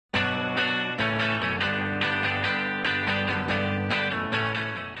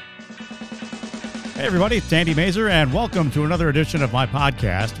Hey everybody, it's Andy Mazer, and welcome to another edition of my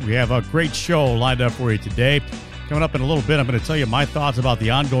podcast. We have a great show lined up for you today. Coming up in a little bit, I'm going to tell you my thoughts about the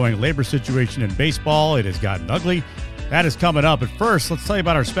ongoing labor situation in baseball. It has gotten ugly. That is coming up. But first, let's tell you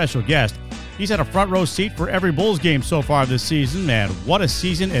about our special guest. He's had a front row seat for every Bulls game so far this season, and what a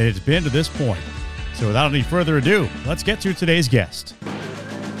season it has been to this point. So without any further ado, let's get to today's guest.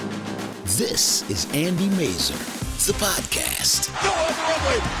 This is Andy Mazer, the podcast. No on the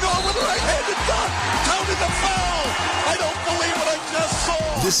runway, no with the right-handed dunk, counted the foul. I don't believe what I just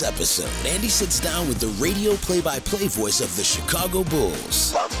saw. This episode, Andy sits down with the radio play-by-play voice of the Chicago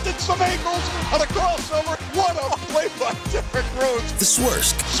Bulls. Busted some ankles on a crossover. What a play by Derrick Rose. The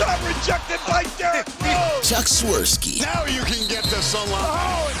Swersk. Shot rejected by Derrick Rose. Chuck Swirsky. Now you can get to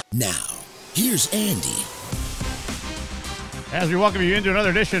someone. Now, here's Andy. As we welcome you into another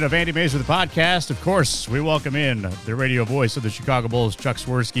edition of Andy Mazer, the podcast, of course, we welcome in the radio voice of the Chicago Bulls, Chuck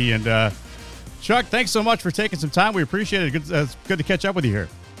Swirsky. And Chuck, thanks so much for taking some time. We appreciate it. It's good to catch up with you here.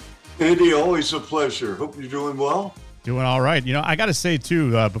 Andy, always a pleasure. Hope you're doing well. Doing all right. You know, I got to say,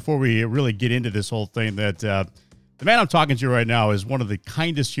 too, before we really get into this whole thing, that the man I'm talking to right now is one of the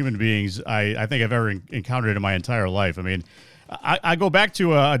kindest human beings I think I've ever encountered in my entire life. I mean, I go back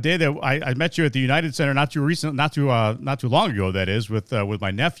to a day that I met you at the United Center not too long ago. That is with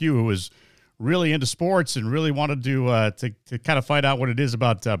my nephew, who was really into sports and really wanted to kind of find out what it is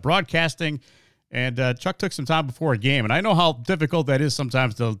about broadcasting. And Chuck took some time before a game, and I know how difficult that is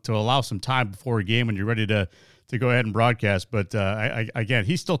sometimes to allow some time before a game when you're ready to go ahead and broadcast. But again,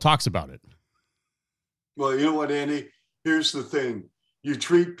 he still talks about it. Well, you know what, Andy? Here's the thing: you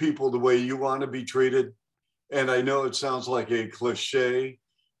treat people the way you want to be treated. And I know it sounds like a cliche,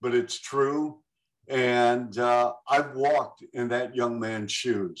 but it's true. And I've walked in that young man's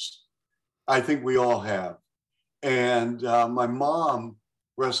shoes. I think we all have. And my mom,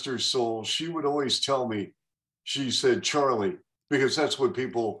 rest her soul, she would always tell me, she said, Charlie, because that's what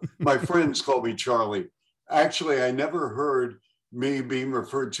my friends call me Charlie. Actually, I never heard me being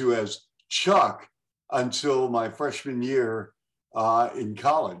referred to as Chuck until my freshman year in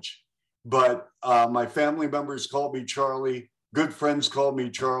college. But my family members called me Charlie. Good friends called me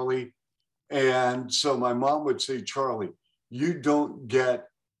Charlie. And so my mom would say, Charlie, you don't get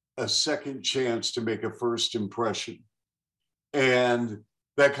a second chance to make a first impression. And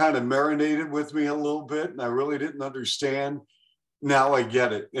that kind of marinated with me a little bit. And I really didn't understand. Now I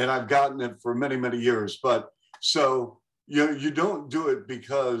get it. And I've gotten it for many, many years. But so you don't do it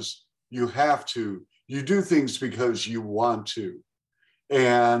because you have to. You do things because you want to.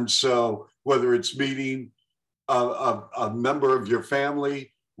 And so whether it's meeting a member of your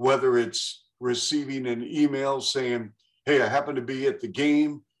family, whether it's receiving an email saying, hey, I happen to be at the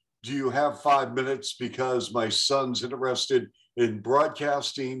game. Do you have 5 minutes because my son's interested in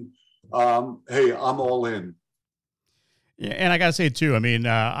broadcasting? Hey, I'm all in. Yeah, and I got to say, too, I mean,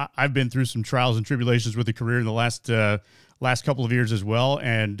 I've been through some trials and tribulations with the career in the last couple of years as well.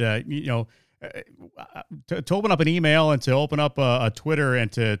 And, to open up an email and to open up a Twitter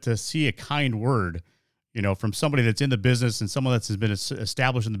and to see a kind word, from somebody that's in the business and someone that's been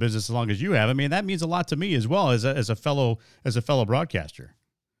established in the business as long as you have, I mean, that means a lot to me as well as a fellow broadcaster.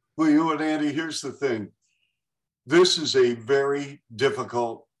 Well, you know what, Andy, here's the thing. This is a very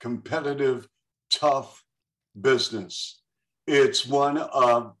difficult, competitive, tough business. It's one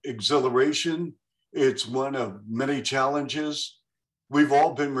of exhilaration. It's one of many challenges. We've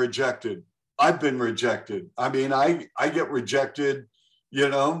all been rejected. I've been rejected. I mean, I get rejected,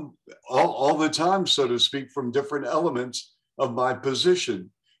 all the time, so to speak, from different elements of my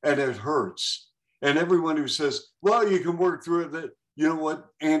position. And it hurts. And everyone who says, well, you can work through it, that, you know what,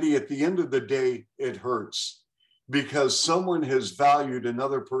 Andy, at the end of the day, it hurts because someone has valued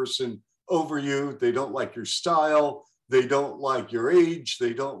another person over you. They don't like your style. They don't like your age.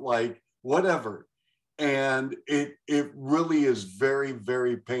 They don't like whatever. And it really is very,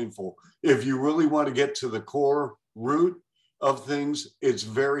 very painful. If you really want to get to the core root of things, it's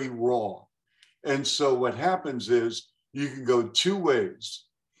very raw. And so what happens is you can go two ways,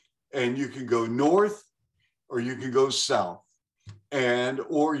 and you can go north or you can go south,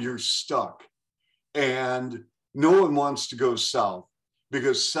 or you're stuck. And no one wants to go south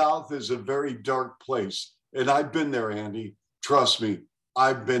because south is a very dark place. And I've been there, Andy. Trust me,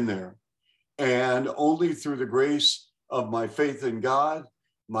 I've been there. And only through the grace of my faith in God,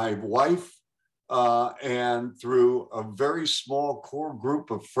 my wife, and through a very small core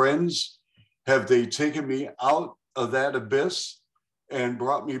group of friends, have they taken me out of that abyss and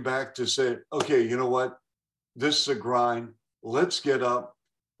brought me back to say, okay, you know what? This is a grind. Let's get up.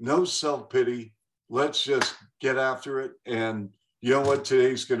 No self-pity. Let's just get after it. And you know what?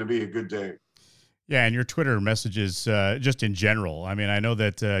 Today's going to be a good day. Yeah, and your Twitter messages, just in general. I mean, I know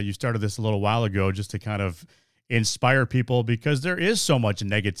that you started this a little while ago just to kind of inspire people because there is so much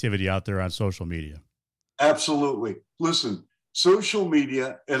negativity out there on social media. Absolutely. Listen, social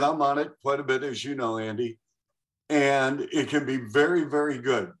media, and I'm on it quite a bit, as you know, Andy, and it can be very, very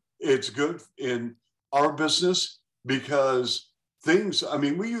good. It's good in our business because things, I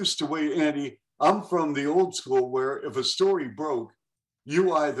mean, we used to wait, Andy. I'm from the old school where if a story broke,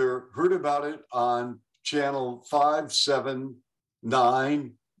 you either heard about it on channel 5, 7,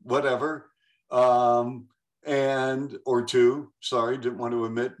 9, whatever, and or 2. Sorry, didn't want to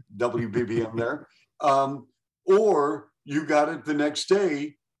omit WBBM there. Or you got it the next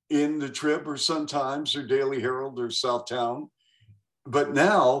day in the Trib or Sun Times or Daily Herald or Southtown. But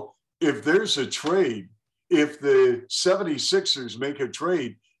now, if there's a trade, if the 76ers make a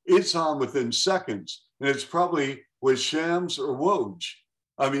trade, it's on within seconds. And it's probably with Shams or Woj.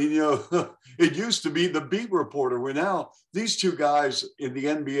 I mean, it used to be the beat reporter, where now these two guys in the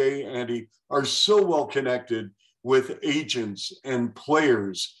NBA, Andy, are so well connected with agents and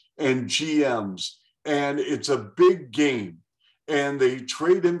players and GMs. And it's a big game. And they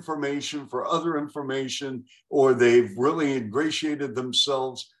trade information for other information, or they've really ingratiated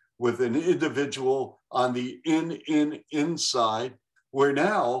themselves with an individual on the inside, where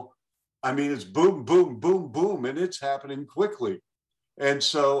now, I mean, it's boom, boom, boom, boom, and it's happening quickly. And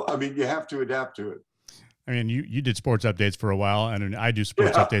so, I mean, you have to adapt to it. I mean, you did sports updates for a while, and I do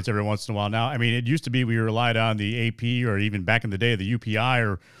sports updates every once in a while now. I mean, it used to be we relied on the AP or even back in the day, the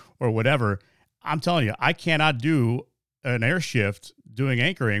UPI or whatever. I'm telling you, I cannot do an air shift doing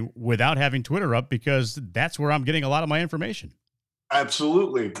anchoring without having Twitter up because that's where I'm getting a lot of my information.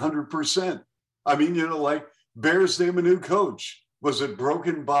 Absolutely, 100%. I mean, like Bears name a new coach. Was it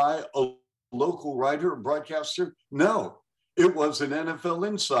broken by a local writer or broadcaster? No, it was an NFL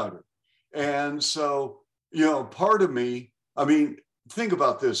insider. And so, part of me, I mean, think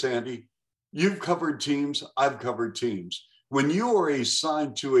about this, Andy. You've covered teams, I've covered teams. When you are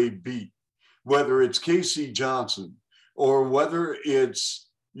assigned to a beat, whether it's Casey Johnson or whether it's,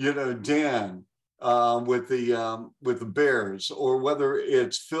 Dan with the Bears, or whether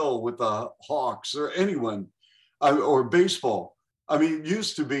it's Phil with the Hawks, or anyone, or baseball. I mean, it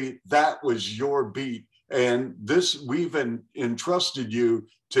used to be that was your beat. And we've entrusted you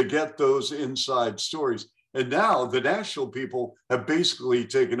to get those inside stories. And now the national people have basically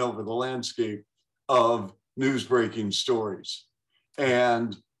taken over the landscape of news breaking stories.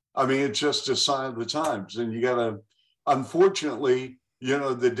 And I mean, it's just a sign of the times. And you got to, unfortunately,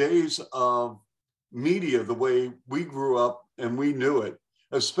 the days of media, the way we grew up and we knew it,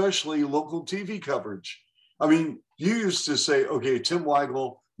 especially local TV coverage. I mean, you used to say, okay, Tim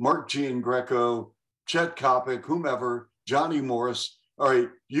Weigel, Mark Giangreco, Chet Kopic, whomever, Johnny Morris. All right,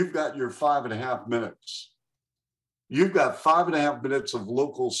 you've got your 5.5 minutes. You've got 5.5 minutes of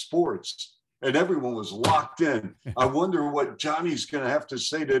local sports, and everyone was locked in. I wonder what Johnny's going to have to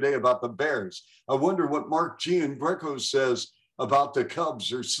say today about the Bears. I wonder what Mark Giangreco says about the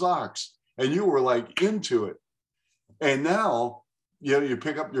Cubs or Sox. And you were like into it. And now, you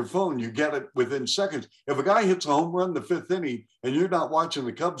pick up your phone, you get it within seconds. If a guy hits a home run in the 5th inning and you're not watching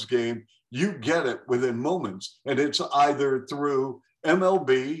the Cubs game, you get it within moments. And it's either through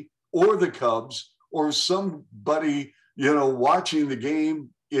MLB or the Cubs or somebody, watching the game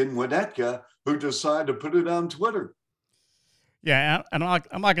in Winnetka who decide to put it on Twitter. Yeah, and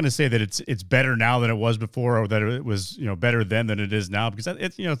I'm not going to say that it's better now than it was before, or that it was better then than it is now, because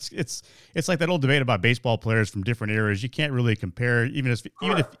it's like that old debate about baseball players from different eras. You can't really compare, even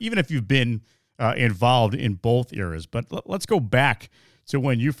if you've been involved in both eras. But let's go back to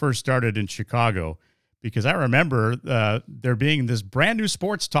when you first started in Chicago, because I remember there being this brand new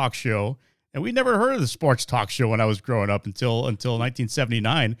sports talk show, and we never heard of the sports talk show when I was growing up until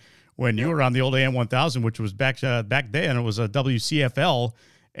 1979. When you were on the old AM 1000, which was back then, it was a WCFL,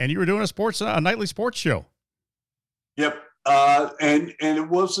 and you were doing a nightly sports show. Yep, and it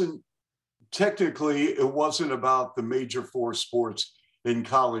wasn't about the major 4 sports in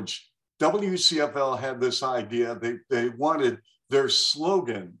college. WCFL had this idea. They wanted their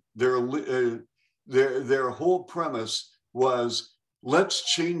slogan, their whole premise was,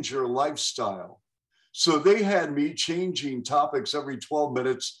 let's change your lifestyle. So they had me changing topics every 12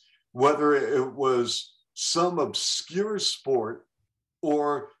 minutes, whether it was some obscure sport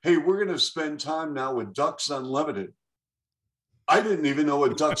or, hey, we're going to spend time now with Ducks Unlimited. I didn't even know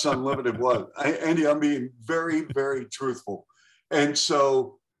what Ducks Unlimited was. Andy, I'm being very, very truthful. And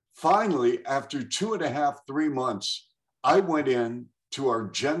so finally, after 2.5, 3 months, I went in to our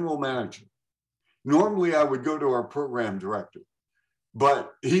general manager. Normally, I would go to our program director.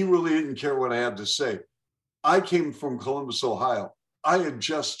 but he really didn't care what I had to say. I came from Columbus, Ohio. I had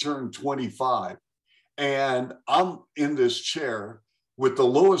just turned 25, and I'm in this chair with the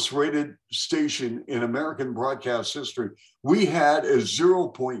lowest rated station in American broadcast history. We had a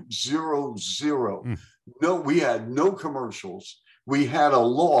 0.00. No, we had no commercials. We had a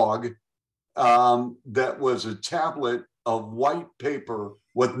log that was a tablet of white paper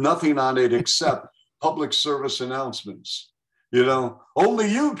with nothing on it except public service announcements. You know, only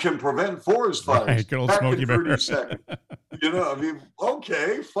you can prevent forest fires. Right, good old Back Smokey in 30 Bear. seconds. You know, I mean,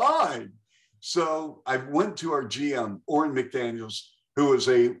 okay, fine. So I went to our GM, Orrin McDaniels, who is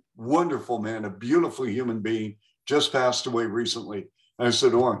a wonderful man, a beautiful human being, just passed away recently. And I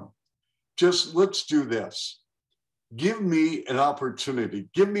said, Orrin, just let's do this. Give me an opportunity.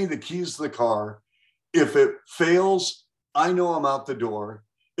 Give me the keys to the car. If it fails, I know I'm out the door.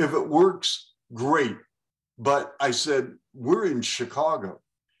 If it works, great. But I said, we're in Chicago,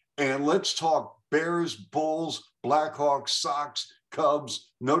 and let's talk Bears, Bulls, Blackhawks, Sox,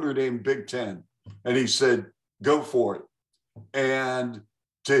 Cubs, Notre Dame, Big Ten. And he said, go for it. And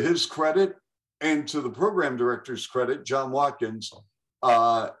to his credit, and to the program director's credit, John Watkins,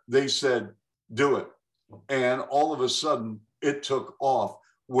 they said, do it. And all of a sudden, it took off,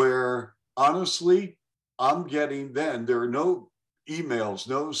 where honestly, I'm getting then, there are no emails,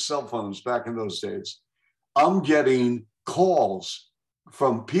 no cell phones back in those days. I'm getting calls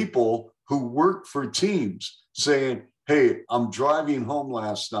from people who work for teams saying, hey, I'm driving home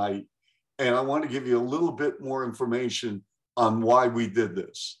last night, and I want to give you a little bit more information on why we did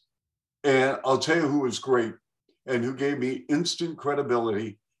this. And I'll tell you who was great and who gave me instant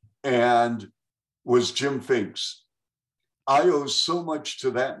credibility, and was Jim Finks. I owe so much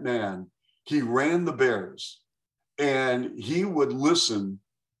to that man. He ran the Bears, and he would listen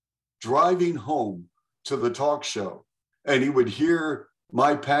driving home to the talk show, and he would hear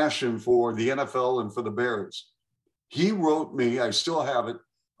my passion for the NFL and for the Bears. He wrote me, I still have it,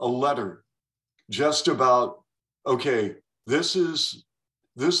 a letter just about, okay, this is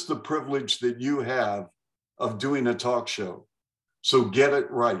the privilege that you have of doing a talk show. So get it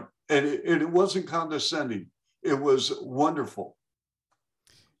right. And it wasn't condescending. It was wonderful.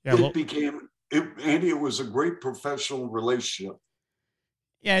 Yeah, Andy, it was a great professional relationship.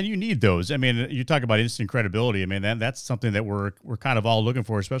 Yeah, and you need those. I mean, you talk about instant credibility. I mean, that's something that we're kind of all looking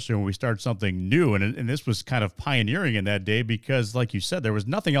for, especially when we start something new. And this was kind of pioneering in that day because, like you said, there was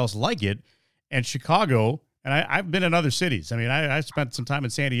nothing else like it. And Chicago, and I've been in other cities. I mean, I spent some time in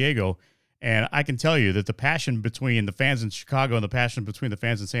San Diego, and I can tell you that the passion between the fans in Chicago and the passion between the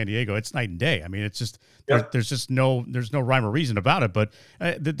fans in San Diego, it's night and day. I mean, it's just, there's no rhyme or reason about it, but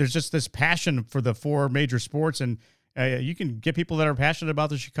there's just this passion for the four major sports. And you can get people that are passionate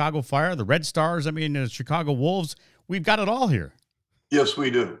about the Chicago Fire, the Red Stars. I mean, the Chicago Wolves. We've got it all here. Yes, we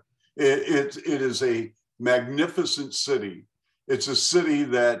do. It is a magnificent city. It's a city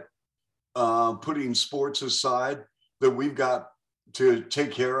that, putting sports aside, that we've got to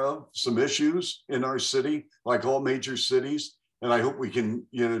take care of some issues in our city, like all major cities. And I hope we can,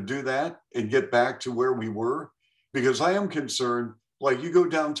 do that and get back to where we were, because I am concerned, like you go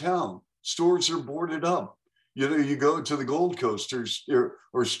downtown, stores are boarded up. You go to the Gold Coast or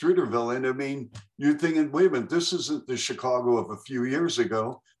Streeterville, and I mean, you're thinking, wait a minute, this isn't the Chicago of a few years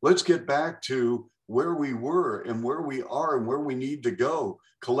ago. Let's get back to where we were and where we are and where we need to go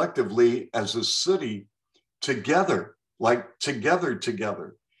collectively as a city together. But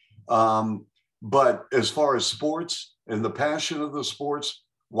as far as sports and the passion of the sports,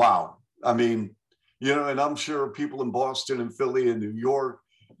 wow. I mean, and I'm sure people in Boston and Philly and New York,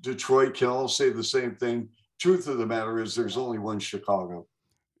 Detroit can all say the same thing. Truth of the matter is there's only one Chicago.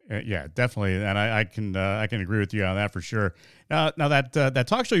 Yeah, definitely. And I can agree with you on that for sure. Now that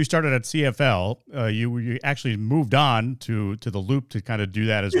talk show you started at CFL, you actually moved on to the Loop to kind of do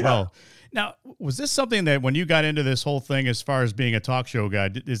that as well. Now, was this something that when you got into this whole thing, as far as being a talk show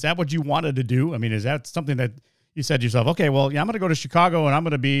guy, is that what you wanted to do? I mean, is that something that you said to yourself, okay, well, yeah, I'm going to go to Chicago and I'm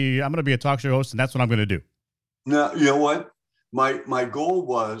going to be a talk show host, and that's what I'm going to do? No, you know what? My goal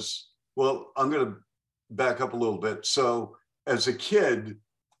was, well, I'm going to back up a little bit. So as a kid,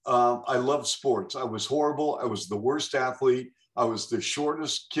 I loved sports. I was horrible. I was the worst athlete. I was the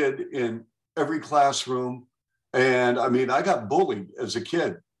shortest kid in every classroom. And I mean, I got bullied as a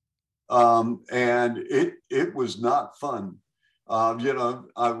kid. And it was not fun.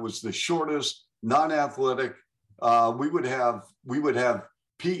 I was the shortest, non-athletic. We would have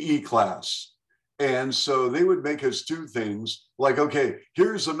PE class. And so they would make us do things like, okay,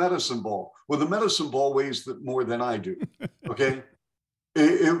 here's a medicine ball. Well, the medicine ball weighs more than I do. Okay.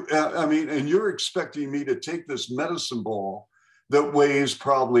 I mean, and you're expecting me to take this medicine ball that weighs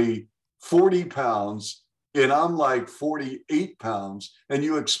probably 40 pounds, and I'm like 48 pounds, and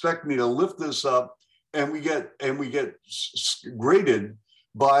you expect me to lift this up, and we get graded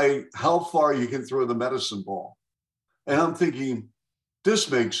by how far you can throw the medicine ball. And I'm thinking, this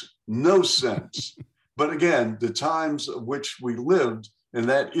makes no sense. But again, the times of which we lived in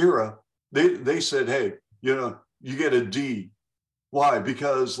that era, they said, hey, you get a D. Why?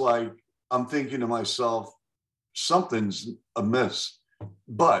 Because like, I'm thinking to myself, something's amiss.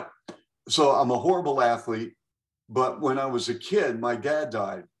 But so I'm a horrible athlete. But when I was a kid, my dad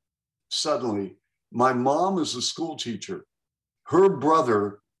died suddenly. My mom is a school teacher. Her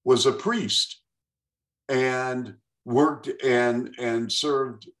brother was a priest and worked and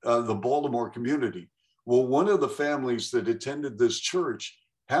served the Baltimore community. Well, one of the families that attended this church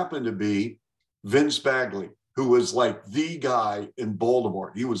happened to be Vince Bagley, who was like the guy in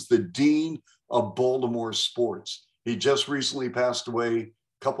Baltimore. He was the dean of Baltimore sports. He just recently passed away a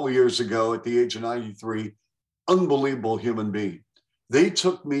couple of years ago at the age of 93. Unbelievable human being. They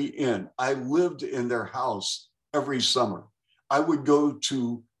took me in. I lived in their house every summer. I would go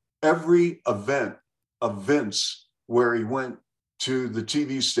to every event of Vince where he went to the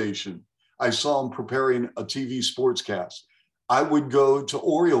TV station. I saw him preparing a TV sportscast. I would go to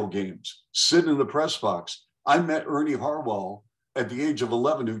Oriole games, sit in the press box. I met Ernie Harwell at the age of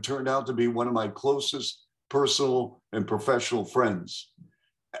 11, who turned out to be one of my closest personal and professional friends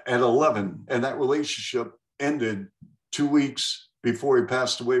at 11. And that relationship ended 2 weeks before he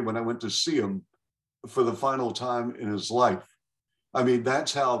passed away when I went to see him for the final time in his life. I mean,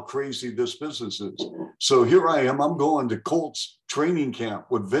 that's how crazy this business is. So here I am, I'm going to Colts training camp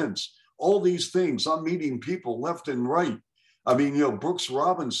with Vince. All these things, I'm meeting people left and right. I mean, Brooks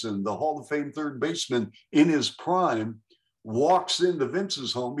Robinson, the Hall of Fame third baseman in his prime, walks into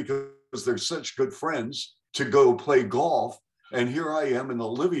Vince's home because they're such good friends to go play golf. And here I am in the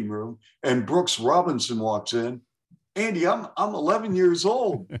living room, and Brooks Robinson walks in. Andy, I'm 11 years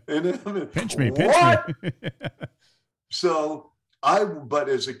old. And pinch me. So but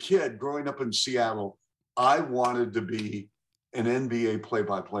as a kid growing up in Seattle, I wanted to be an NBA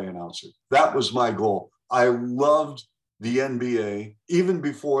play-by-play announcer. That was my goal. I loved the NBA, even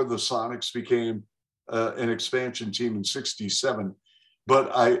before the Sonics became an expansion team in '67.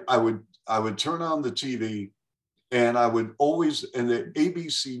 But I would turn on the TV, and I would always, and the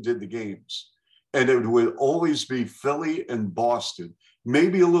ABC did the games, and it would always be Philly and Boston,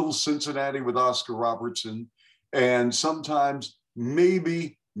 maybe a little Cincinnati with Oscar Robertson, and sometimes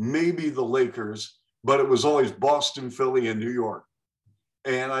maybe the Lakers, but it was always Boston, Philly, and New York.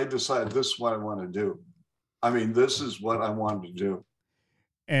 And I decided this is what I want to do. I mean, this is what I wanted to do.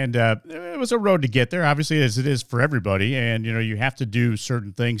 And it was a road to get there, obviously, as it is for everybody. And, you have to do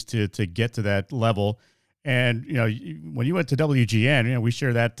certain things to get to that level. And, when you went to WGN, we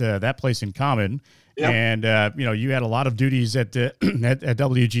share that place in common. Yep. And, you had a lot of duties at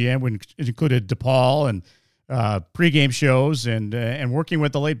WGN, which included DePaul and pregame shows and working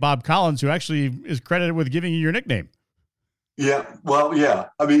with the late Bob Collins, who actually is credited with giving you your nickname. Yeah. Well, yeah.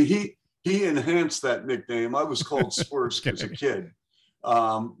 I mean, he enhanced that nickname. I was called Swersk as a kid.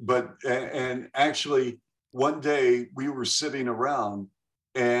 But actually one day we were sitting around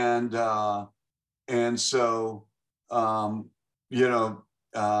and so, I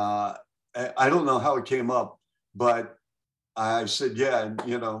don't know how it came up, but I said, yeah. And,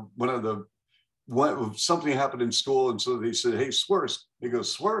 something happened in school. And so they said, hey, Swersk. He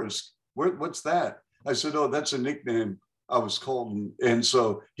goes, Swersk? What's that? I said, oh, that's a nickname I was called. And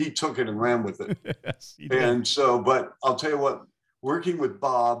so he took it and ran with it. Yes, and so, but I'll tell you what, working with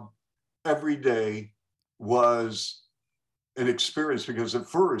Bob every day was an experience, because at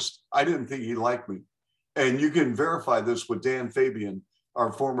first I didn't think he liked me. And you can verify this with Dan Fabian,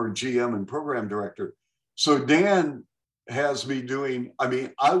 our former GM and program director. So Dan has me doing, I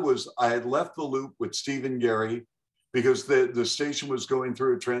had left the loop with Stephen Gary because the station was going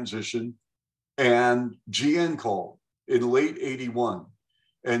through a transition, and GN called in late '81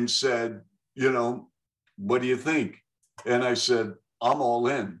 and said, what do you think? And I said, I'm all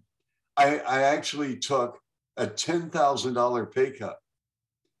in. I actually took a $10,000 pay cut,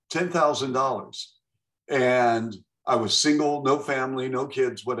 $10,000. And I was single, no family, no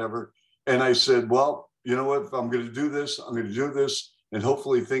kids, whatever. And I said, well, you know what, if I'm going to do this, I'm going to do this, and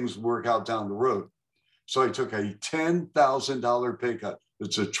hopefully things work out down the road. So I took a $10,000 pay cut.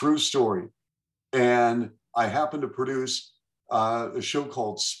 It's a true story. And I happened to produce a show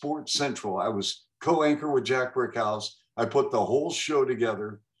called Sports Central. I was co-anchor with Jack Brickhouse. I put the whole show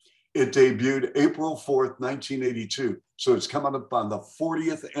together. It debuted April 4th, 1982. So it's coming up on the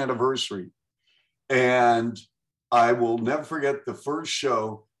 40th anniversary. And I will never forget the first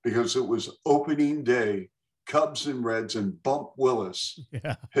show because it was opening day. Cubs and Reds, and Bump Willis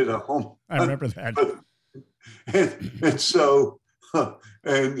hit a home. I remember that. and so,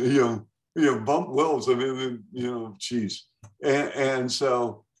 and you know, Bump Willis. I mean, you know, geez. And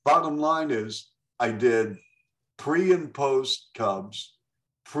so, bottom line is, I did pre and post Cubs,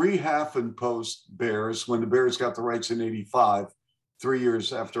 pre, half, and post Bears when the Bears got the rights in '85, 3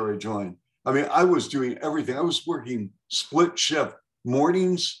 years after I joined. I mean, I was doing everything. I was working split shift,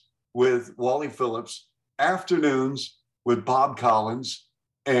 mornings with Wally Phillips, afternoons with Bob Collins,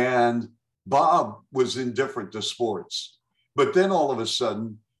 and Bob was indifferent to sports. But then all of a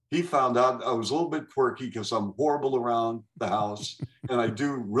sudden, he found out I was a little bit quirky because I'm horrible around the house and I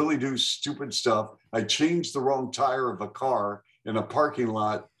really do stupid stuff. I changed the wrong tire of a car in a parking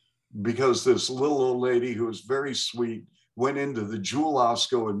lot because this little old lady who was very sweet went into the Jewel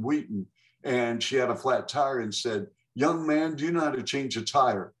Osco in Wheaton, and she had a flat tire and said, "Young man, do you know how to change a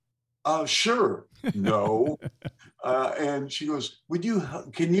tire?" Sure. No. And she goes,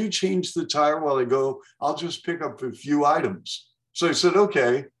 can you change the tire while I go? I'll just pick up a few items. So I said,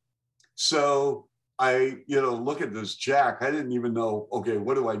 okay. So I, look at this jack. I didn't even know, okay,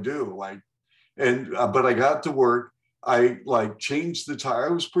 what do I do? But I got to work. I changed the tire.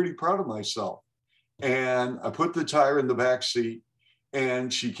 I was pretty proud of myself. And I put the tire in the back seat,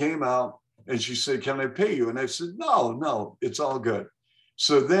 and she came out and she said, "Can I pay you?" And I said, no, it's all good.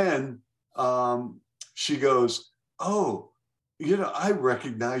 So then she goes, "Oh, I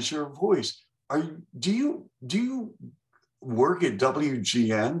recognize your voice. Do you work at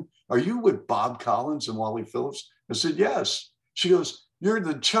WGN? Are you with Bob Collins and Wally Phillips?" I said, "Yes." She goes, "You're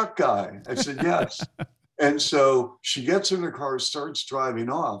the Chuck guy." I said, "Yes." And so she gets in her car, starts driving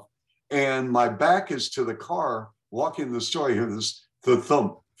off, and my back is to the car, walking the store. I hear this, the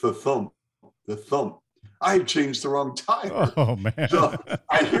thump, the thump, the thump. I had changed the wrong tire. Oh, man. So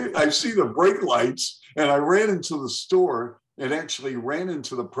I see the brake lights, and I ran into the store and actually ran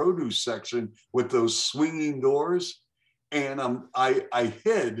into the produce section with those swinging doors. And I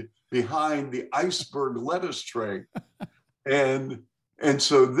hid behind the iceberg lettuce tray. And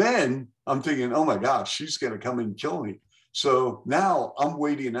so then I'm thinking, oh my gosh, she's going to come and kill me. So now I'm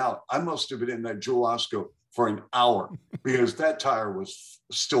waiting out. I must have been in that Jewel Osco for an hour because that tire was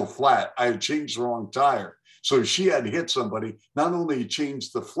still flat. I had changed the wrong tire. So she had hit somebody, not only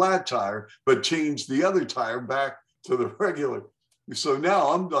changed the flat tire, but changed the other tire back to the regular. So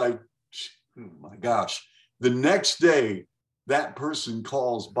now I'm like, oh my gosh. The next day, that person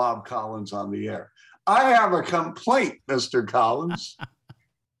calls Bob Collins on the air. "I have a complaint, Mr. Collins."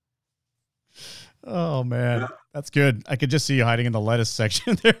 Oh, man. That's good. I could just see you hiding in the lettuce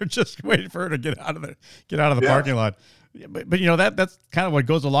section there, just waiting for her to get out of the parking lot. But that's kind of what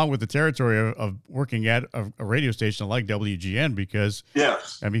goes along with the territory of working at a radio station like WGN, because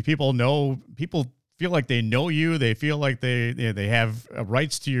yes, I mean, people feel like they know you. They feel like they have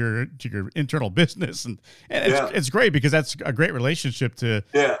rights to your internal business, and it's great because that's a great relationship to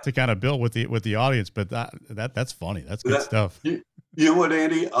kind of build with the audience. But that's funny. That's good stuff. You know what,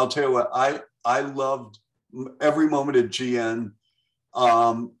 Andy? I'll tell you what. I loved every moment at GN.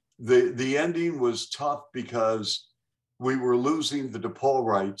 The ending was tough because we were losing the DePaul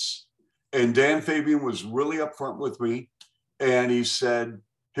rights, and Dan Fabian was really upfront with me, and he said,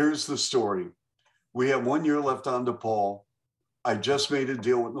 "Here's the story. We have 1 year left on DePaul. I just made a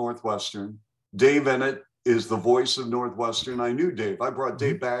deal with Northwestern. Dave Ennett is the voice of Northwestern." I knew Dave. I brought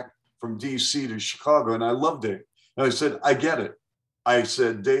Dave back from DC to Chicago, and I love Dave. And I said, "I get it." I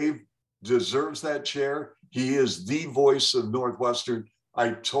said, "Dave deserves that chair. He is the voice of Northwestern.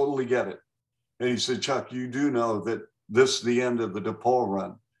 I totally get it." And he said, "Chuck, you do know that this is the end of the DePaul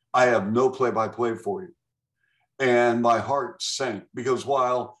run. I have no play-by-play for you." And my heart sank, because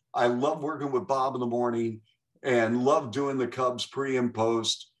while I love working with Bob in the morning and love doing the Cubs pre and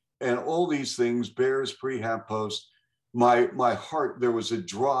post and all these things, Bears pre, half post, my heart, there was a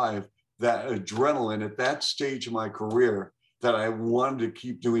drive, that adrenaline at that stage of my career, that I wanted to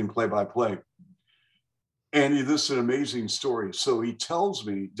keep doing play-by-play. Andy, this is an amazing story. So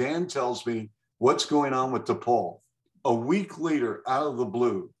Dan tells me what's going on with DePaul. A week later, out of the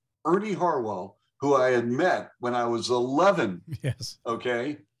blue, Ernie Harwell, who I had met when I was 11. Yes.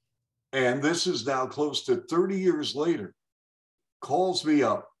 Okay. And this is now close to 30 years later, calls me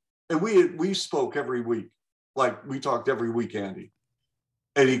up. And we spoke every week. Like, we talked every week, Andy.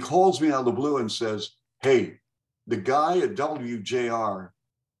 And he calls me out of the blue and says, "Hey, the guy at WJR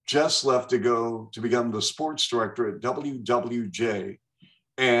just left to go to become the sports director at WWJ.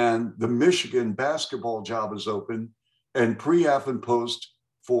 And the Michigan basketball job is open, and pre, half, and post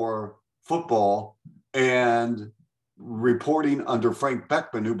for football. And reporting under Frank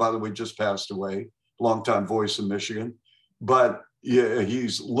Beckman, who, by the way, just passed away, longtime voice in Michigan. But yeah,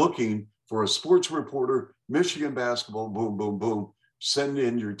 he's looking for a sports reporter, Michigan basketball, boom, boom, boom, send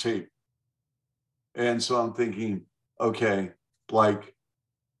in your tape. And so I'm thinking, okay, like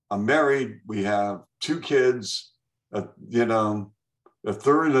I'm married, we have 2 kids, you know, a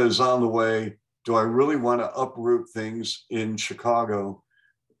third is on the way. Do I really want to uproot things in Chicago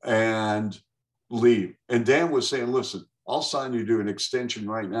and leave? And Dan was saying, listen, I'll sign you to an extension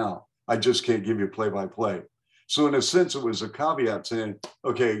right now. I just can't give you play-by-play. So in a sense, it was a caveat saying,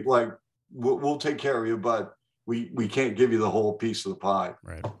 okay, like we'll take care of you, but we can't give you the whole piece of the pie.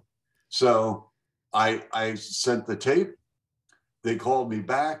 Right. So I sent the tape. They called me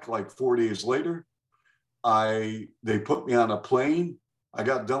back like 4 days later. They put me on a plane. I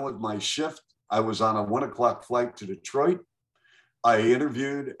got done with my shift. I was on a 1 o'clock flight to Detroit. I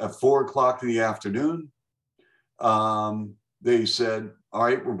interviewed at 4 o'clock in the afternoon. They said, all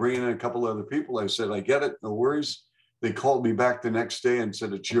right, we're bringing in a couple other people. I said, I get it, no worries. They called me back the next day and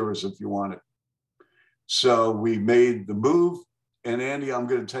said, it's yours if you want it. So we made the move. And Andy, I'm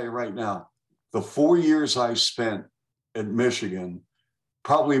going to tell you right now, the 4 years I spent at Michigan,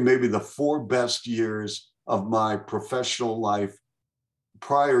 probably maybe the 4 best years of my professional life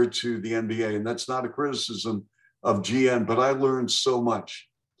prior to the NBA. And that's not a criticism of GN, but I learned so much.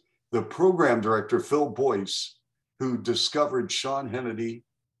 The program director, Phil Boyce, who discovered Sean Hannity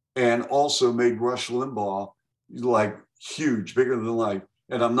and also made Rush Limbaugh like huge, bigger than life.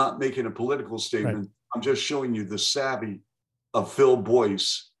 And I'm not making a political statement. Right. I'm just showing you the savvy of Phil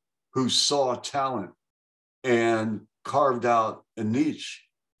Boyce, who saw talent and carved out a niche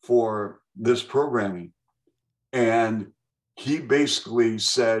for this programming. And he basically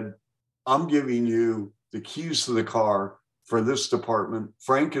said, I'm giving you the keys to the car for this department.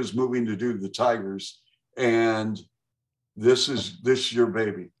 Frank is moving to do the Tigers, and this is your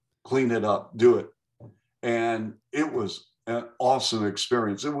baby. Clean it up, do it. And it was an awesome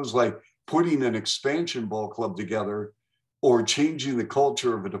experience. It was like putting an expansion ball club together or changing the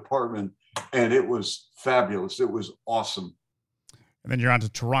culture of a department. And it was fabulous. It was awesome. And then you're on to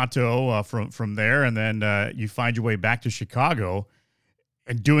Toronto from there. And then you find your way back to Chicago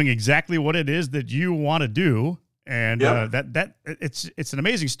and doing exactly what it is that you want to do. And it's an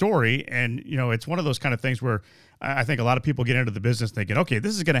amazing story. And, you know, it's one of those kind of things where I think a lot of people get into the business thinking, okay,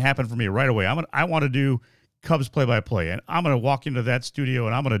 this is going to happen for me right away. I want to do Cubs play-by-play, and I'm going to walk into that studio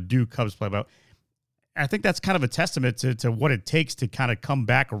and I'm going to do Cubs play-by-play. I think that's kind of a testament to what it takes to kind of come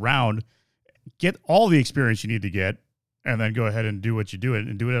back around, get all the experience you need to get, and then go ahead and do what you do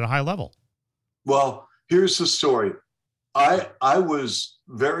and do it at a high level. Well, here's the story. I was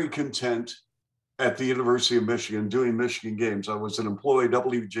very content at the University of Michigan doing Michigan games. I was an employee at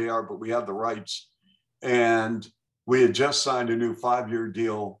WJR, but we had the rights. And we had just signed a new 5-year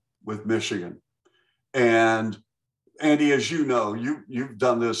deal with Michigan. And Andy, as you know, you've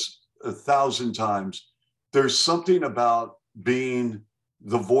done this 1,000 times. There's something about being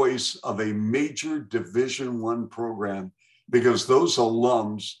the voice of a major Division I program, because those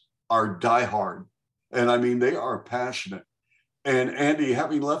alums are diehard. And I mean, they are passionate. And Andy,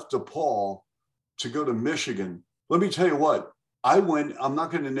 having left DePaul to go to Michigan, let me tell you what, I'm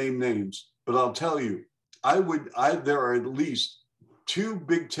not going to name names, but I'll tell you, there are at least 2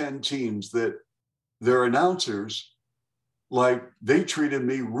 Big Ten teams that their announcers, like, they treated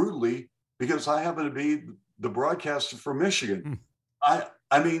me rudely because I happen to be the broadcaster for Michigan.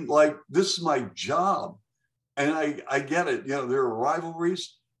 I mean, like, this is my job. And I get it. You know, there are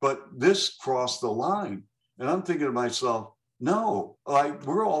rivalries, but this crossed the line. And I'm thinking to myself, no, like,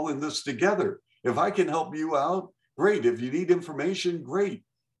 we're all in this together. If I can help you out, great. If you need information, great.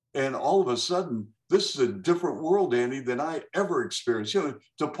 And all of a sudden, this is a different world, Andy, than I ever experienced. You know,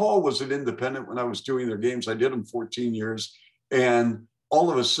 DePaul was an independent when I was doing their games. I did them 14 years. And all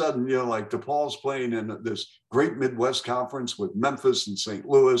of a sudden, you know, like, DePaul's playing in this great Midwest conference with Memphis and St.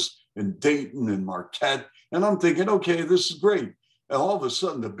 Louis and Dayton and Marquette. And I'm thinking, okay, this is great. And all of a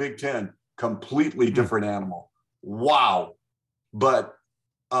sudden, the Big Ten, completely different animal. Wow. But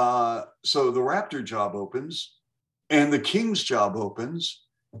so the Raptor job opens and the Kings job opens.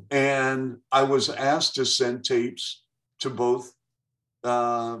 And I was asked to send tapes to both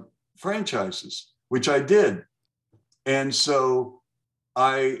franchises, which I did. And so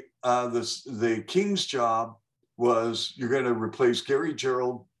the Kings job was, you're going to replace Gary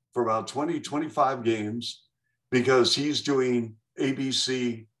Gerald for about 20, 25 games because he's doing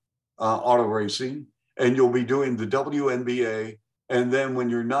ABC auto racing, and you'll be doing the WNBA. And then when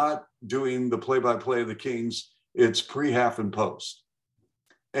you're not doing the play-by-play of the Kings, it's pre, half, and post.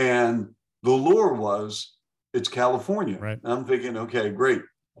 And the lure was, It's California. Right. And I'm thinking, okay, great.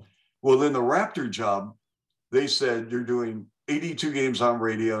 Well, then the Raptor job, they said you're doing 82 games on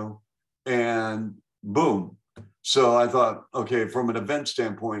radio and boom. So I thought, okay, from an event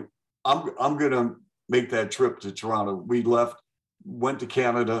standpoint, I'm going to make that trip to Toronto. We left, went to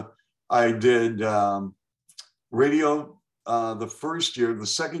Canada. I did radio the first year. The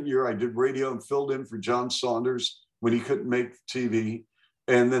second year I did radio and filled in for John Saunders when he couldn't make TV.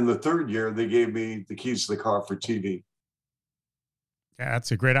 And then the third year they gave me the keys to the car for TV. Yeah,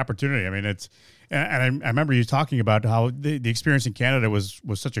 that's a great opportunity. I mean, and I remember you talking about how the experience in Canada was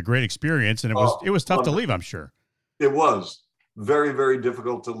such a great experience, and it was tough to leave, I'm sure. It was very, very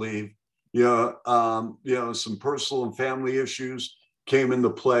difficult to leave. Some personal and family issues came into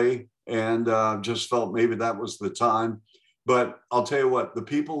play, and just felt maybe that was the time. But I'll tell you what, the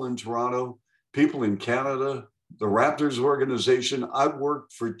people in Toronto, people in Canada, the Raptors organization, I've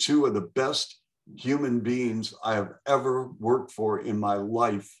worked for two of the best human beings I have ever worked for in my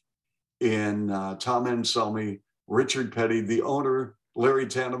life, in Tom Anselmi, Richard Petty, the owner, Larry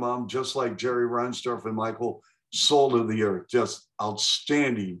Tannenbaum, just like Jerry Reinsdorf and Michael, soul of the earth, just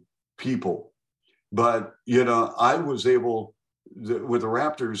outstanding people. But, I was able, with the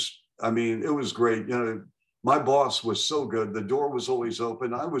Raptors, I mean, it was great. My boss was so good. The door was always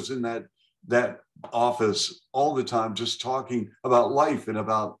open. I was in that office all the time, just talking about life and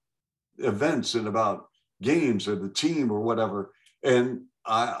about events and about games or the team or whatever. And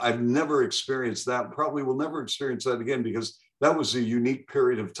I've never experienced that, probably will never experience that again, because that was a unique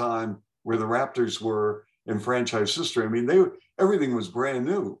period of time where the Raptors were in franchise history. I mean, everything was brand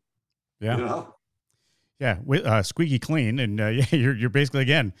new. Yeah. Yeah. With squeaky clean. And you're basically,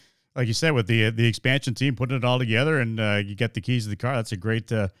 again, like you said, with the expansion team, putting it all together, and you get the keys to the car. That's a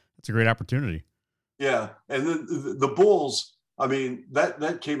great opportunity. Yeah. And then the Bulls, I mean,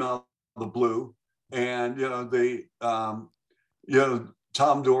 that came out of the blue, and,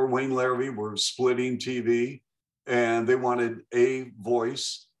 Tom Dore, Wayne Larrivee were splitting TV, and they wanted a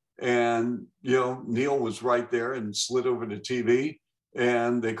voice, and, Neil was right there and slid over to TV,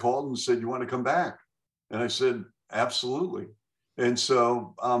 and they called and said, "You want to come back?" And I said, "Absolutely." And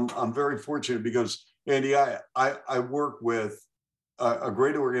so I'm very fortunate because, Andy, I work with a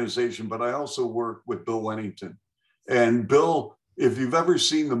great organization, but I also work with Bill Wennington. And Bill, if you've ever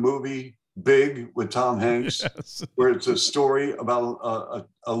seen the movie Big with Tom Hanks, yes, where it's a story about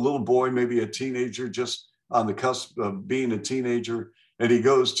a little boy, maybe a teenager, just on the cusp of being a teenager, and he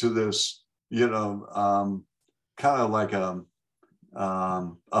goes to this, kind of like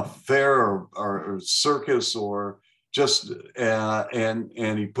a fair or circus, or just and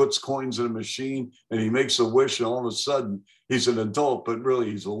he puts coins in a machine and he makes a wish, and all of a sudden he's an adult, but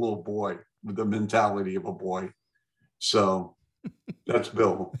really he's a little boy with the mentality of a boy. So that's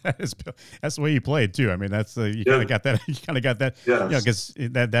Bill. That's the way he played too. I mean, that's you kind of got that. You kind of got that. Yes. Because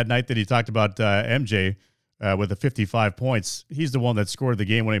that night that he talked about MJ with the 55 points, he's the one that scored the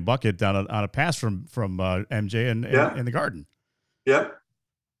game-winning bucket on a pass from MJ in the Garden. Yep.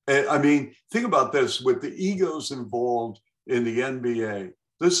 And I mean, think about this, with the egos involved in the NBA.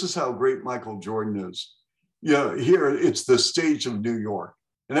 This is how great Michael Jordan is. Here it's the stage of New York,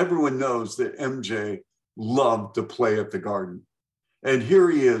 and everyone knows that MJ loved to play at the Garden. And here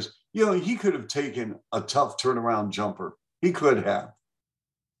he is. He could have taken a tough turnaround jumper. He could have,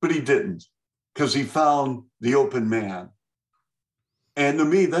 but he didn't, because he found the open man. And to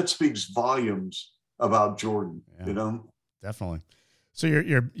me, that speaks volumes about Jordan. Yeah, definitely. So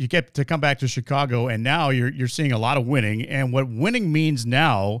you get to come back to Chicago, and now you're seeing a lot of winning. And what winning means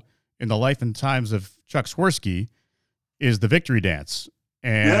now in the life and times of Chuck Swirsky is the victory dance.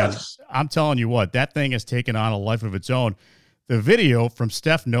 And yes, I'm telling you what, that thing has taken on a life of its own. The video from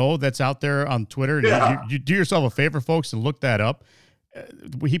Steph No that's out there on Twitter, yeah, you do yourself a favor, folks, and look that up.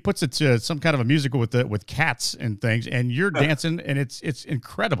 He puts it to some kind of a musical with cats and things, and you're dancing, and it's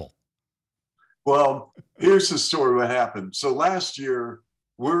incredible. Well, here's the story what happened. So last year,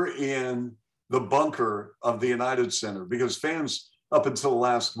 we're in the bunker of the United Center because fans, up until the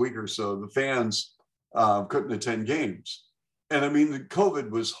last week or so, the fans couldn't attend games. And I mean, the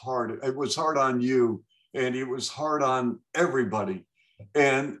COVID was hard. It was hard on you, and it was hard on everybody.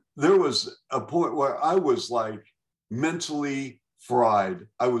 And there was a point where I was like mentally fried.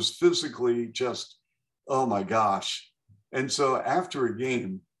 I was physically just, oh my gosh. And so after a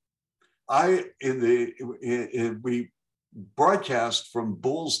game, we broadcast from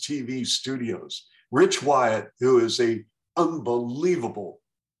Bulls TV studios. Rich Wyatt, who is a unbelievable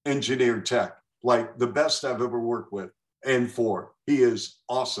engineer tech, like the best I've ever worked with and for. He is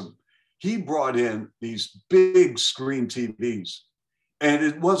awesome. He brought in these big screen TVs, And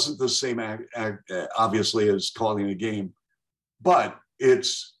it wasn't the same, obviously, as calling a game, but it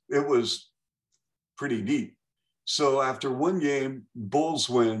was pretty neat. So after one game, Bulls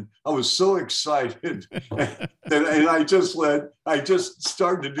win, I was so excited. and I just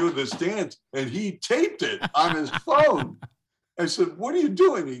started to do this dance, and he taped it on his phone. I said, "What are you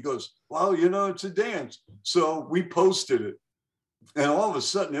doing?" He goes, "Well, it's a dance." So we posted it, and all of a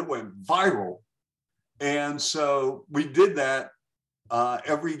sudden it went viral. And so we did that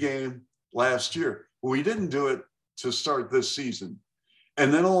every game last year. We didn't do it to start this season.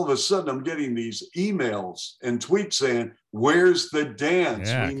 And then all of a sudden I'm getting these emails and tweets saying, "Where's the dance?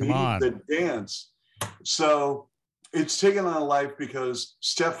 Yeah, we need the dance." So it's taken on a life because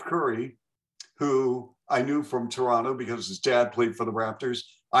Steph Curry, who I knew from Toronto because his dad played for the Raptors.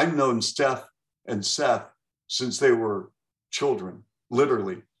 I've known Steph and Seth since they were children,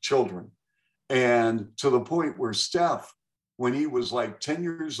 literally children. And to the point where Steph, when he was like 10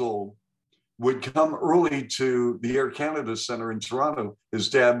 years old, would come early to the Air Canada Center in Toronto. His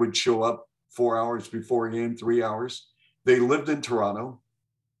dad would show up 4 hours before a game, 3 hours. They lived in Toronto.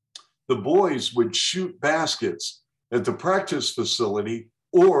 The boys would shoot baskets at the practice facility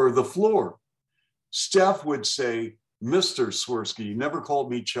or the floor. Steph would say, "Mr. Swirsky," he never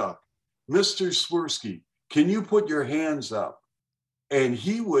called me Chuck, "Mr. Swirsky, can you put your hands up?" And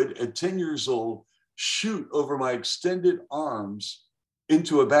he would, at 10 years old, shoot over my extended arms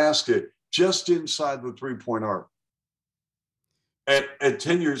into a basket just inside the three-point arc at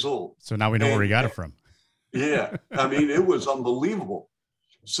 10 years old. So now we know where he got it from. Yeah. I mean, it was unbelievable.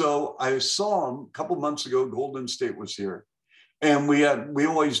 So I saw him a couple months ago. Golden State was here. And we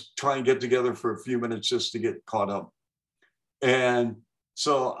always try and get together for a few minutes just to get caught up. And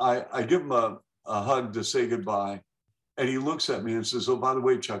so I give him a hug to say goodbye. And he looks at me and says, "Oh, by the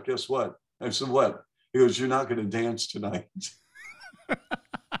way, Chuck, guess what?" I said, "What?" He goes, "You're not going to dance tonight."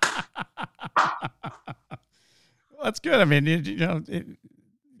 Well, that's good. I mean, you got to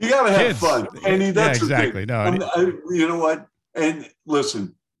have fun. And that's exactly. No, you know what? And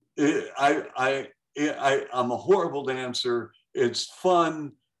listen, I'm a horrible dancer. It's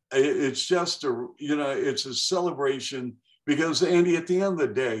fun. It's just it's a celebration because, Andy, at the end of the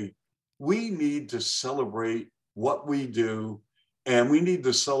day, we need to celebrate what we do, and we need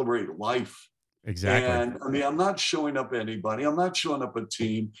to celebrate life. Exactly. And I mean, I'm not showing up anybody. I'm not showing up a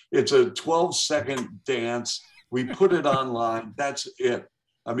team. It's a 12-second dance. We put it online. That's it.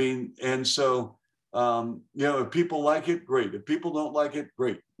 I mean, and so, if people like it, great. If people don't like it,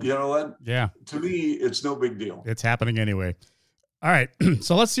 great. You know what? Yeah. To me, it's no big deal. It's happening anyway. All right.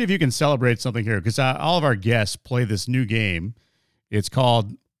 So let's see if you can celebrate something here, because all of our guests play this new game. It's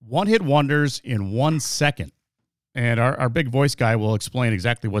called One Hit Wonders in 1 second. And our big voice guy will explain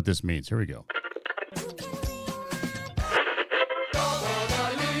exactly what this means. Here we go.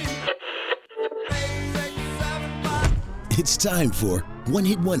 It's time for One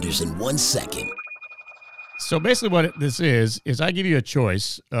Hit Wonders in 1 second. So basically what this is I give you a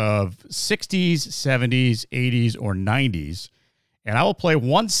choice of 60s, 70s, 80s, or 90s, and I will play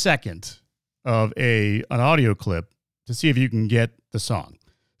 1 second of an audio clip to see if you can get the song.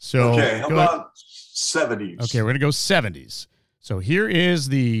 So okay, how about 70s? Okay, we're going to go 70s. So here is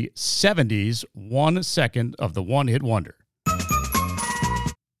the 70s 1 second of the One Hit Wonder.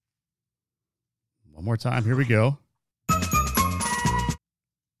 One more time, here we go.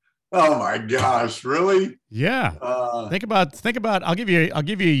 Oh my gosh, really? Yeah. Think about I'll give you a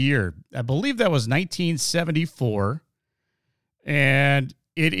year. I believe that was 1974. And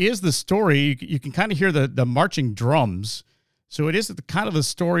it is the story. You can kind of hear the marching drums. So it is kind of the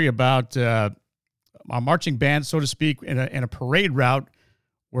story about a marching band, so to speak, in a parade route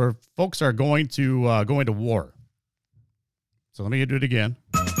where folks are going to war. So let me do it again.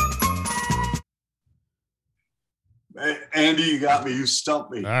 Andy, you got me. You stumped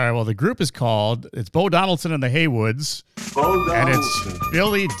me. All right. Well, the group is called, it's Bo Donaldson and the Haywoods. Bo Donaldson. And it's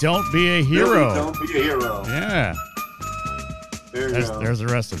Billy Don't Be a Hero. Billy Don't Be a Hero. Yeah. There's the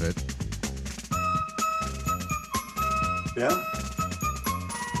rest of it. Yeah.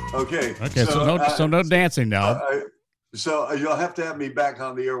 Okay. Okay. So no dancing now. So you'll have to have me back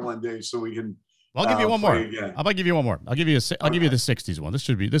on the air one day so we can. I'll give you one more. Again. I'll give you one more. I'll give you the 60s one. This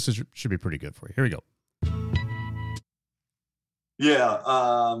should be pretty good for you. Here we go.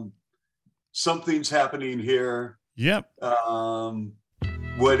 Yeah. Something's happening here. Yep.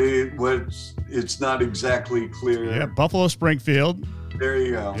 It's not exactly clear. Yeah. Buffalo Springfield. There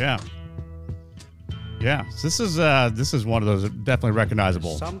you go. Yeah. Yeah. So this is one of those definitely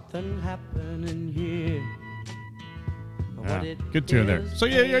recognizable. Something happening here. Good tune there. So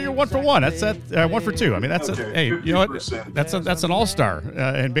you're 1 for 1. That's that. 1 for 2. I mean, that's Okay, hey, you know what? 50%. That's an all-star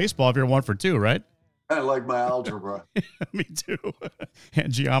in baseball if you're 1 for 2, right? I like my algebra. Me too.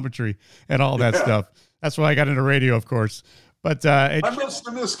 And geometry and all that stuff. That's why I got into radio, of course. But I must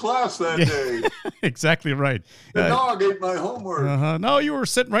have missed class that day. Exactly right. The dog ate my homework. No, you were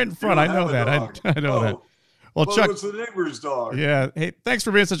sitting right in front. I know that. I know that. Well, Chuck, it was the neighbor's dog. Yeah. Hey, thanks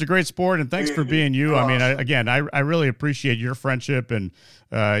for being such a great sport, and thanks for being you. I mean, I really appreciate your friendship, and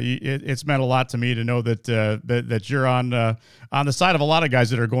it's meant a lot to me to know that that you're on the side of a lot of guys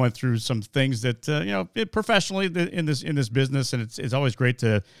that are going through some things that professionally in this business, and it's always great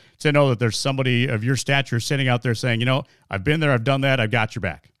to know that there's somebody of your stature sitting out there saying, I've been there, I've done that, I've got your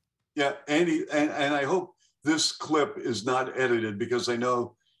back. Yeah, Andy, and I hope this clip is not edited because I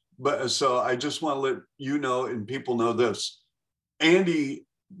know. But so I just want to let you know and people know this. Andy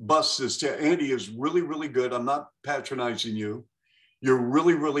busts this. Andy is really, really good. I'm not patronizing you. You're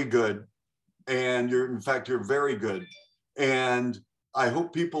really, really good. And you're very good. And I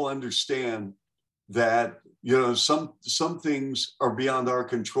hope people understand that, some things are beyond our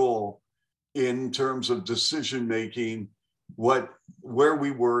control in terms of decision making, where we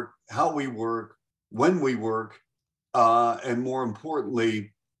work, how we work, when we work, and more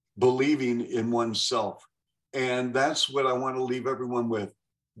importantly, believing in oneself. And that's what I want to leave everyone with.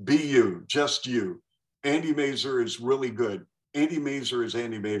 Be you, just you. Andy Masur is really good. Andy Masur is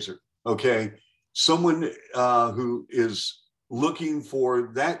Andy Masur. Okay. Someone who is looking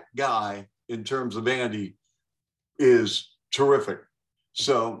for that guy in terms of Andy is terrific.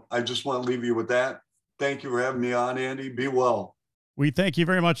 So I just want to leave you with that. Thank you for having me on, Andy. Be well. We thank you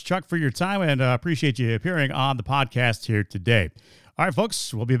very much, Chuck, for your time, and appreciate you appearing on the podcast here today. All right,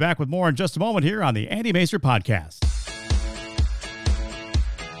 folks, we'll be back with more in just a moment here on the Andy Masur Podcast.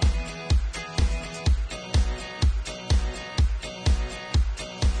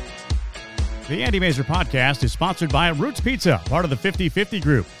 The Andy Masur Podcast is sponsored by Roots Pizza, part of the 50/50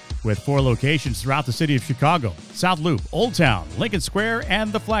 Group, with 4 locations throughout the city of Chicago: South Loop, Old Town, Lincoln Square,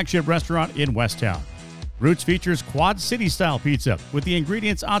 and the flagship restaurant in West Town. Roots features Quad City-style pizza with the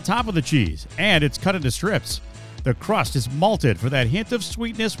ingredients on top of the cheese, and it's cut into strips. The crust is malted for that hint of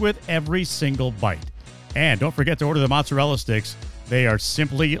sweetness with every single bite. And don't forget to order the mozzarella sticks. They are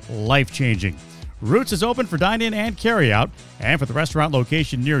simply life-changing. Roots is open for dine-in and carry-out. And for the restaurant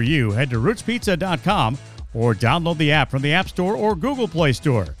location near you, head to rootspizza.com or download the app from the App Store or Google Play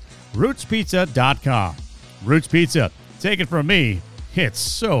Store. rootspizza.com. Roots Pizza. Take it from me, it's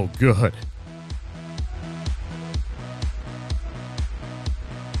so good.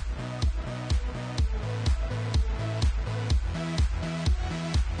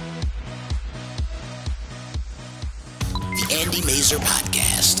 Andy Masur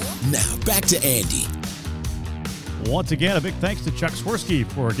Podcast. Now back to Andy. Once again, a big thanks to Chuck Swirsky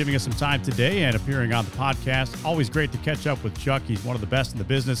for giving us some time today and appearing on the podcast. Always great to catch up with Chuck. He's one of the best in the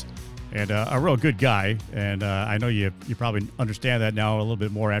business and a real good guy. And I know you probably understand that now a little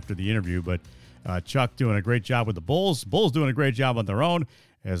bit more after the interview. But Chuck doing a great job with the Bulls. Bulls doing a great job on their own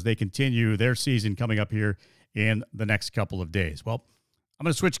as they continue their season coming up here in the next couple of days. Well, I'm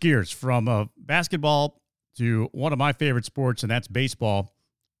going to switch gears from basketball to one of my favorite sports, and that's baseball.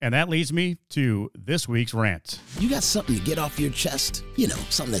 And that leads me to this week's rant. You got something to get off your chest?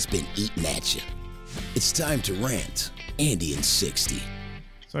 Something that's been eating at you. It's time to rant. Andy in 60.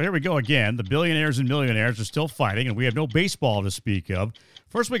 So here we go again. The billionaires and millionaires are still fighting, and we have no baseball to speak of.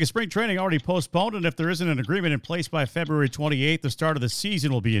 First week of spring training already postponed, and if there isn't an agreement in place by February 28th, the start of the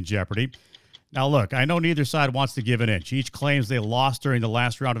season will be in jeopardy. Now, look, I know neither side wants to give an inch. Each claims they lost during the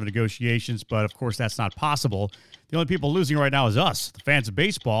last round of negotiations, but of course that's not possible. The only people losing right now is us, the fans of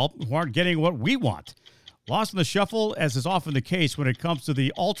baseball, who aren't getting what we want. Lost in the shuffle, as is often the case when it comes to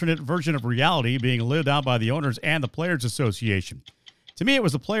the alternate version of reality being lived out by the owners and the Players Association. To me, it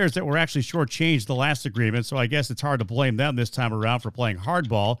was the players that were actually shortchanged the last agreement, so I guess it's hard to blame them this time around for playing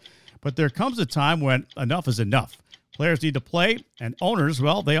hardball. But there comes a time when enough is enough. Players need to play, and owners,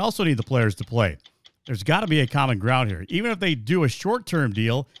 well, they also need the players to play. There's got to be a common ground here, even if they do a short-term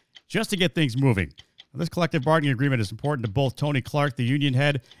deal just to get things moving. Now, this collective bargaining agreement is important to both Tony Clark, the union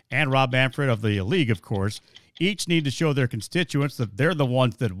head, and Rob Manfred of the league, of course. Each need to show their constituents that they're the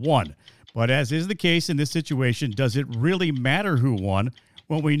ones that won. But as is the case in this situation, does it really matter who won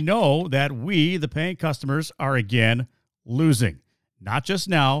when we know that we, the paying customers, are again losing? Not just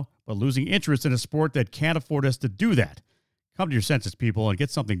now, but losing interest in a sport that can't afford us to do that. Come to your senses, people, and get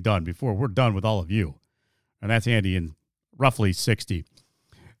something done before we're done with all of you. And that's Andy in roughly 60.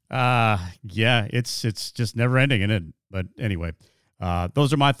 Yeah, it's just never ending, isn't it? But anyway,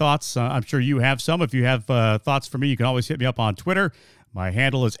 Those are my thoughts. I'm sure you have some. If you have thoughts for me, you can always hit me up on Twitter. My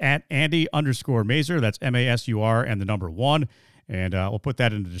handle is @Andy_Masur. That's MASUR and the number 1. And we'll put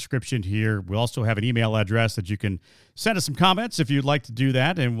that in the description here. We also have an email address that you can send us some comments if you'd like to do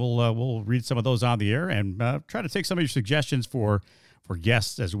that, and we'll read some of those on the air and try to take some of your suggestions for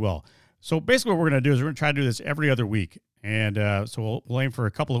guests as well. So basically what we're going to do is we're going to try to do this every other week. And so we'll aim for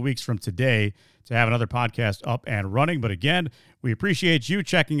a couple of weeks from today to have another podcast up and running. But again, we appreciate you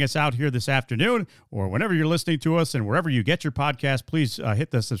checking us out here this afternoon or whenever you're listening to us, and wherever you get your podcast, please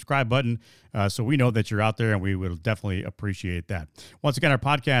hit the subscribe button so we know that you're out there, and we will definitely appreciate that. Once again, our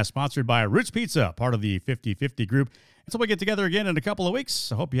podcast sponsored by Roots Pizza, part of the 50/50 group. Until we get together again in a couple of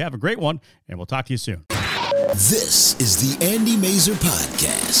weeks, I hope you have a great one, and we'll talk to you soon. This is the Andy Masur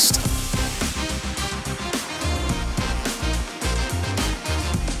Podcast.